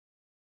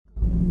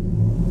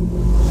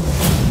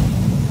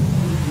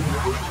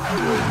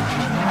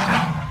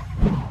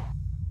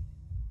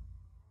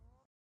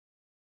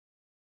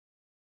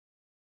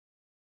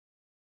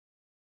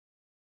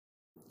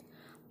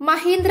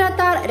മഹീന്ദ്ര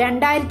താർ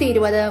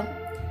 2020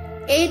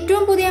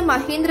 ഏറ്റവും പുതിയ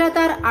മഹീന്ദ്ര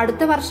താർ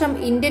അടുത്ത വർഷം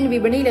ഇന്ത്യൻ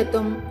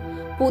വിപണിയിലെത്തും.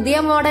 പുതിയ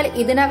മോഡൽ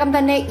ഇതിനകം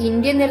തന്നെ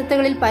ഇന്ത്യൻ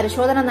നിരത്തുകളിൽ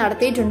പരിശോധന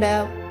നടത്തിയിട്ടുണ്ട്.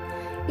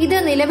 ഇത്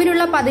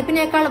നിലവിലുള്ള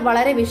പതിപ്പിനേക്കാൾ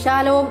വളരെ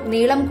വിശാലവും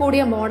നീളം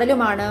കൂടിയ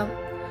മോഡലുമാണ്.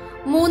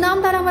 മൂന്നാം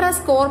തലമുറ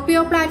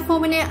സ്കോർപിയോ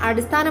പ്ലാറ്റ്ഫോമിനെ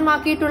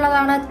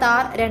അടിസ്ഥാനമാക്കിയിട്ടുള്ളതാണ്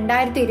താർ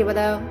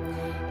 2020.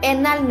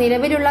 എന്നാൽ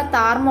നിലവിലുള്ള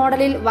താർ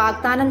മോഡലിൽ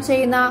വാഗ്ദാനം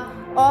ചെയ്യുന്ന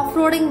ഓഫ്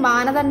റോഡിംഗ്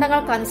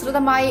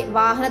മാനദണ്ഡങ്ങൾക്കനുസൃതമായി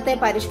വാഹനത്തെ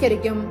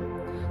പരിഷ്കരിക്കും.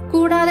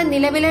 കൂടാതെ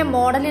നിലവിലെ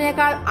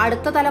മോഡലിനേക്കാൾ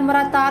അടുത്ത തലമുറ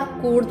താർ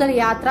കൂടുതൽ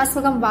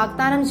യാത്രാസുഖം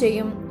വാഗ്ദാനം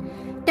ചെയ്യും.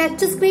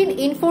 Touch screen,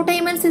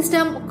 infotainment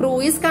system,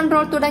 cruise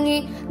control തുടങ്ങി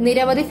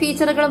നിരവധി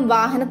ഫീച്ചറുകളും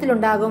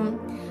വാഹനത്തിലുണ്ടാകും.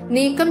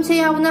 നീക്കം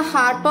ചെയ്യാവുന്ന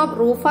ഹാർഡ് ടോപ്പ്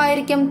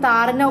റൂഫായിരിക്കും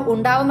താറിന്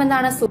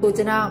ഉണ്ടാവുമെന്നാണ്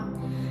സൂചന.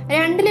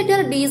 2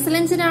 ലിറ്റർ ഡീസൽ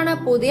എഞ്ചിനാണ്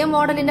പുതിയ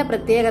മോഡലിന്റെ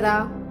പ്രത്യേകത.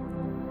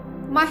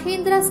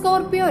 മഹീന്ദ്ര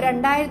സ്കോർപിയോ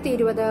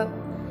 2020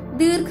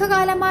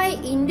 ദീർഘകാലമായി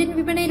ഇന്ത്യൻ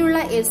വിപണിയിലുള്ള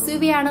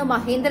SUV-യാണ്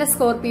മഹീന്ദ്ര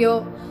സ്കോർപിയോ.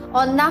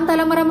 ഒന്നാം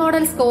തലമുറ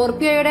മോഡൽ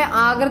സ്കോർപിയോയുടെ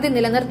ആകൃതി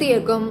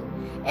നിലനിർത്തിയേക്കും.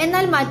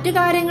 എന്നാൽ മറ്റു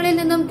കാര്യങ്ങളിൽ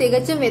നിന്നും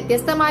തികച്ചും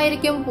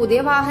വ്യത്യസ്തമായിരിക്കും പുതിയ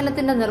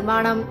വാഹനത്തിന്റെ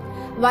നിർമ്മാണം.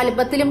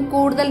 വലുപ്പത്തിലും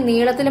കൂടുതൽ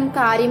നീളത്തിലും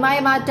കാര്യമായ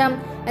മാറ്റം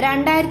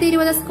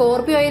 2020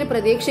 സ്കോർപിയോയിൽ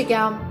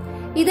പ്രതീക്ഷിക്കാം.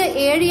 ഇത്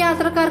 7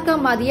 യാത്രക്കാർക്ക്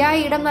മതിയായ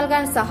ഇടം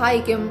നൽകാൻ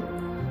സഹായിക്കും.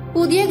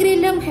 പുതിയ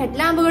ഗ്രില്ലും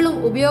ഹെഡ്ലാമ്പുകളും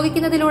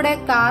ഉപയോഗിക്കുന്നതിലൂടെ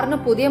കാറിന്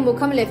പുതിയ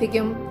മുഖം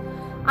ലഭിക്കും.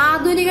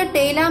 ആധുനിക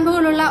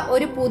ടെയിലാമ്പുകളുള്ള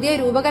ഒരു പുതിയ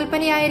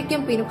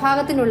രൂപകൽപ്പനയായിരിക്കും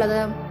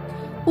പിൻഭാഗത്തിനുള്ളത്.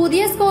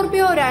 പുതിയ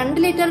സ്കോർപിയോ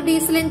 2 ലിറ്റർ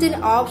ഡീസൽ എഞ്ചിൻ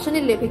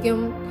ഓപ്ഷനിൽ ലഭിക്കും.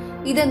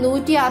 ഇത്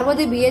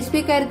 160 bhp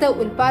കരുത്ത്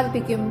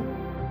ഉൽപ്പാദിപ്പിക്കും.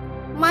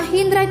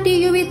 Mahindra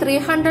TUV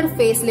 300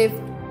 face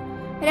lift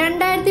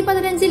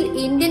 2015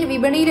 Indian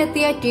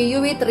വിപണിയിലെത്തിയ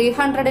TUV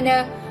 300-ന്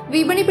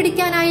വിപണി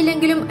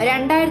പിടിക്കാനായില്ലെങ്കിലും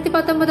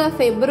 2019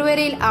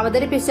 ഫെബ്രുവരിയിൽ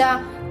അവതരിപ്പിച്ച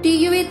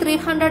TUV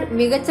 300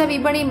 മികച്ച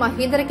വിപണി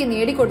മഹീന്ദ്രയ്ക്ക്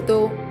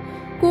നേടിക്കൊടുത്തു.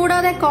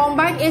 കൂടാതെ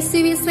കോമ്പാക്ട്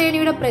SUV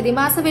ശ്രേണിയുടെ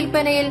പ്രതിമാസ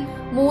വിൽപ്പനയിൽ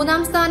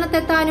 3ാം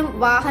സ്ഥാനത്തെത്താനും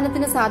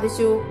വാഹനത്തിന്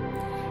സാധിച്ചു.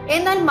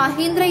 എന്നാൽ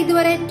മഹീന്ദ്ര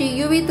ഇതുവരെ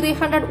TUV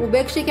 300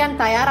 ഉപേക്ഷിക്കാൻ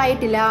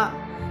തയ്യാറായിട്ടില്ല.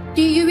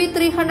 TUV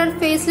 300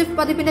 ഫേസ് ലിഫ്റ്റ്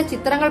പതിപ്പിന്റെ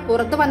ചിത്രങ്ങൾ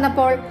പുറത്തു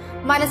വന്നപ്പോൾ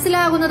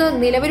മനസ്സിലാകുന്നത്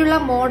നിലവിലുള്ള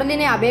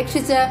മോഡലിനെ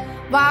അപേക്ഷിച്ച്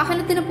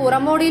വാഹനത്തിന്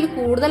പുറമോടിയിൽ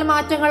കൂടുതൽ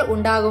മാറ്റങ്ങൾ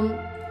ഉണ്ടാകും.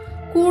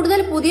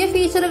 കൂടുതൽ പുതിയ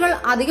ഫീച്ചറുകൾ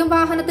അധികം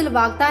വാഹനത്തിൽ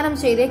വാഗ്ദാനം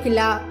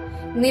ചെയ്തേക്കില്ല.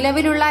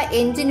 നിലവിലുള്ള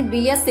എഞ്ചിൻ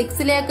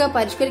BS6ലേക്ക്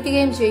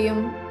പരിഷ്കരിക്കുകയും ചെയ്യും.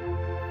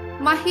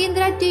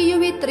 മഹീന്ദ്ര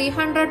TUV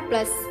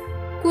 300+.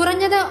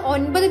 കുറഞ്ഞത്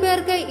 9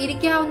 പേർക്ക്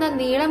ഇരിക്കാവുന്ന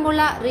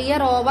നീളമുള്ള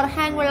റിയർ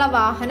ഓവർഹാങ് ഉള്ള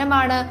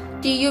വാഹനമാണ്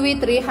TUV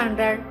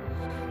 300.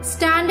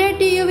 സ്റ്റാൻഡേർഡ്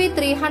TUV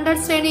 300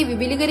 ശ്രേണി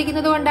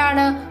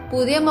വിപുലീകരിക്കുന്നതുകൊണ്ടാണ്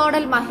പുതിയ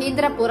മോഡൽ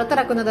മഹീന്ദ്ര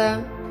പുറത്തിറക്കുന്നത്.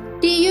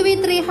 TUV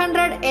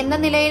 300 എന്ന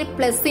നിലയിൽ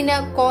പ്ലസിന്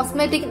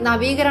കോസ്മെറ്റിക്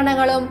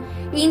നവീകരണങ്ങളും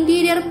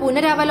ഇന്റീരിയർ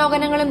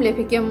പുനരവലോകനങ്ങളും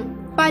ലഭിക്കും.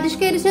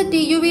 പരിഷ്കരിച്ച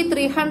TUV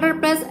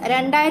 300+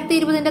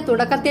 2020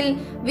 തുടക്കത്തിൽ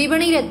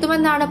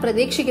വിപണിയിലെത്തുമെന്നാണ്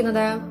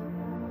പ്രതീക്ഷിക്കുന്നത്.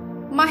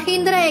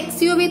 Mahindra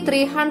XUV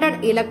 300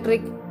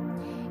 electric.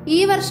 ഈ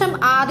വർഷം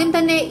ആദ്യം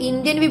തന്നെ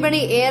ഇന്ത്യൻ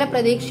വിപണി ഏറെ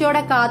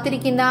പ്രതീക്ഷയോടെ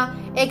കാത്തിരിക്കുന്ന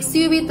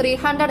XUV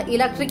 300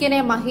 ഇലക്ട്രിക്കിനെ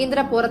മഹീന്ദ്ര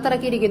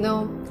പുറത്തിറക്കിയിരിക്കുന്നു.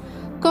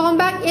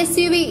 കോമ്പാക്ട്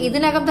SUV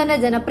ഇതിനകം തന്നെ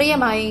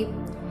ജനപ്രിയമായി.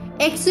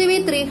 XUV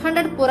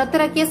 300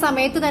 പുറത്തിറക്കിയ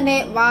സമയത്ത് തന്നെ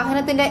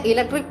വാഹനത്തിന്റെ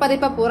ഇലക്ട്രിക്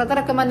പതിപ്പ്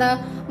പുറത്തിറക്കുമെന്ന്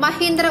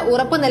മഹീന്ദ്ര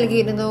ഉറപ്പു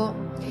നൽകിയിരുന്നു.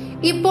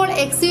 ഇപ്പോൾ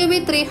XUV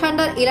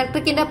 300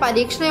 ഇലക്ട്രിക്കിന്റെ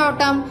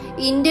പരീക്ഷണയോട്ടം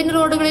ഇന്ത്യൻ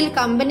റോഡുകളിൽ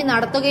കമ്പനി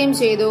നടത്തുകയും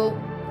ചെയ്തു.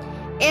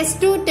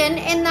 S210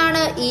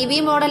 എന്നാണ് EV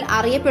മോഡൽ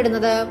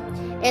അറിയപ്പെടുന്നത്.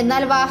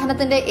 എന്നാൽ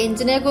വാഹനത്തിന്റെ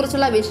എഞ്ചിനെ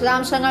കുറിച്ചുള്ള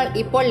വിശദാംശങ്ങൾ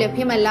ഇപ്പോൾ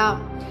ലഭ്യമല്ല.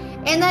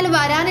 എന്നാൽ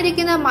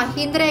വരാനിരിക്കുന്ന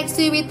മഹീന്ദ്ര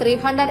XUV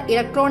 300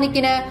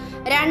 ഇലക്ട്രോണിക്കിന്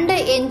 2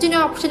 എഞ്ചിൻ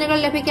ഓപ്ഷനുകൾ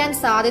ലഭിക്കാൻ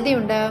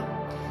സാധ്യതയുണ്ട്.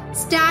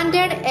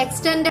 സ്റ്റാൻഡേർഡ്,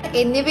 എക്സ്റ്റൻഡ്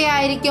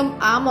എന്നിവയായിരിക്കും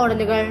ആ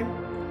മോഡലുകൾ.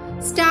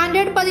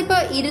 സ്റ്റാൻഡേർഡ് പതിപ്പ്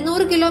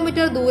 200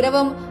 കിലോമീറ്റർ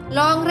ദൂരവും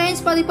ലോങ്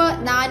റേഞ്ച് പതിപ്പ്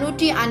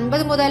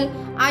 450 മുതൽ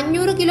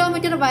 500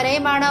 കിലോമീറ്റർ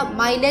വരെയുമാണ്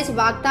മൈലേജ്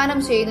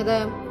വാഗ്ദാനം ചെയ്യുന്നത്.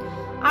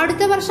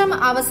 അടുത്ത വർഷം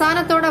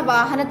അവസാനത്തോടെ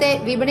വാഹനത്തെ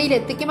വിപണിയിൽ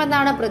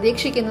എത്തിക്കുമെന്നാണ്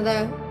പ്രതീക്ഷിക്കുന്നത്.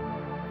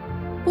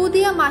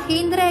 പുതിയ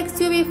മഹീന്ദ്ര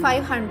XUV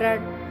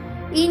 500.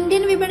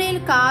 ഇന്ത്യൻ വിപണിയിൽ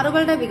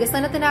കാറുകളുടെ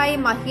വികസനത്തിനായി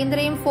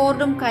മഹീന്ദ്രയും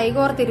ഫോർഡും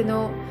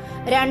കൈകോർത്തിരുന്നു.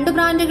 2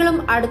 ബ്രാൻഡുകളും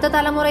അടുത്ത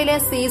തലമുറയിലെ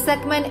C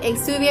സെഗ്മെന്റ്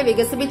XUV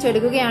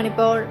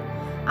വികസിപ്പിച്ചെടുക്കുകയാണിപ്പോൾ.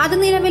 അത്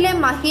നിലവിലെ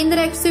മഹീന്ദ്ര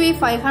XUV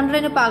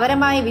 500-ന്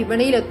പകരമായി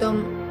വിപണിയിലെത്തും.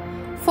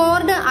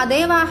 ഫോർഡ്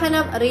അതേ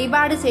വാഹനം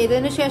റീബാഡ്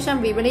ചെയ്തതിനു ശേഷം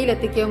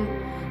വിപണിയിലെത്തിക്കും.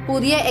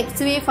 പുതിയ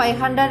XUV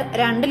 500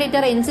 2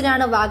 ലിറ്റർ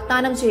എഞ്ചിനാണ്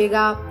വാഗ്ദാനം ചെയ്യുക.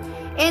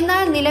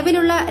 എന്നാൽ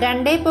നിലവിലുള്ള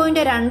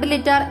 2.2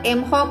 ലിറ്റർ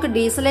MHOK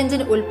ഡീസൽ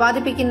എഞ്ചിൻ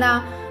ഉൽപ്പാദിപ്പിക്കുന്ന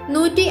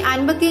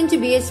 155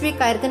 bhp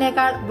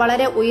കരുത്തിനേക്കാൾ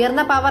വളരെ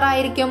ഉയർന്ന പവർ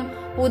ആയിരിക്കും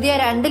പുതിയ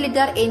 2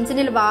 ലിറ്റർ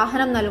എഞ്ചിനിൽ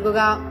വാഹനം നൽകുക.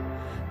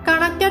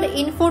 കണക്റ്റഡ്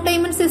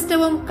ഇൻഫോർടൈൻമെന്റ്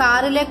സിസ്റ്റവും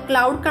കാറിലെ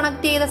ക്ലൗഡ്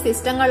കണക്ട് ചെയ്ത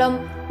സിസ്റ്റങ്ങളും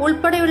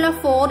ഉൾപ്പെടെയുള്ള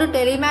ഫോർഡ്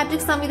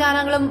ടെലിമാറ്റിക്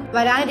സംവിധാനങ്ങളും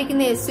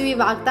വരാനിരിക്കുന്ന SUV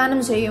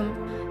വാഗ്ദാനം ചെയ്യും.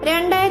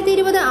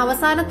 2020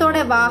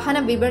 അവസാനത്തോടെ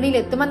വാഹനം വിപണിയിൽ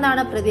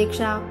എത്തുമെന്നാണ്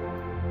പ്രതീക്ഷ.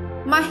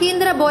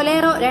 മഹീന്ദ്ര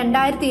ബൊലേറോ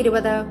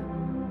 2020.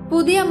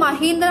 പുതിയ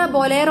മഹീന്ദ്ര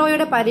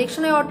ബൊലേറോയുടെ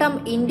പരീക്ഷണയോട്ടം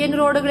ഇന്ത്യൻ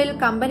റോഡുകളിൽ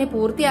കമ്പനി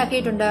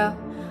പൂർത്തിയാക്കിയിട്ടുണ്ട്.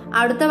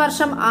 അടുത്ത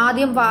വർഷം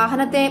ആദ്യം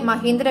വാഹനത്തെ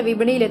മഹീന്ദ്ര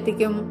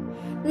വിപണിയിലെത്തിക്കും.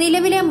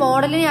 നിലവിലെ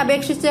മോഡലിനെ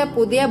അപേക്ഷിച്ച്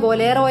പുതിയ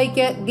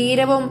ബൊലേറോയ്ക്ക്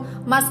ധീരവും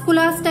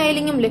മസ്കുലാർ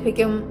സ്റ്റൈലിംഗും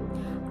ലഭിക്കും.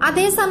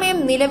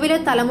 അതേസമയം നിലവിലെ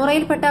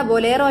തലമുറയിൽപ്പെട്ട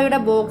ബൊലേറോയുടെ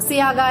ബോക്സി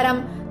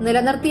ആകാരം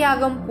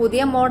നിലനിർത്തിയാകും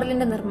പുതിയ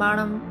മോഡലിന്റെ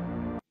നിർമ്മാണം.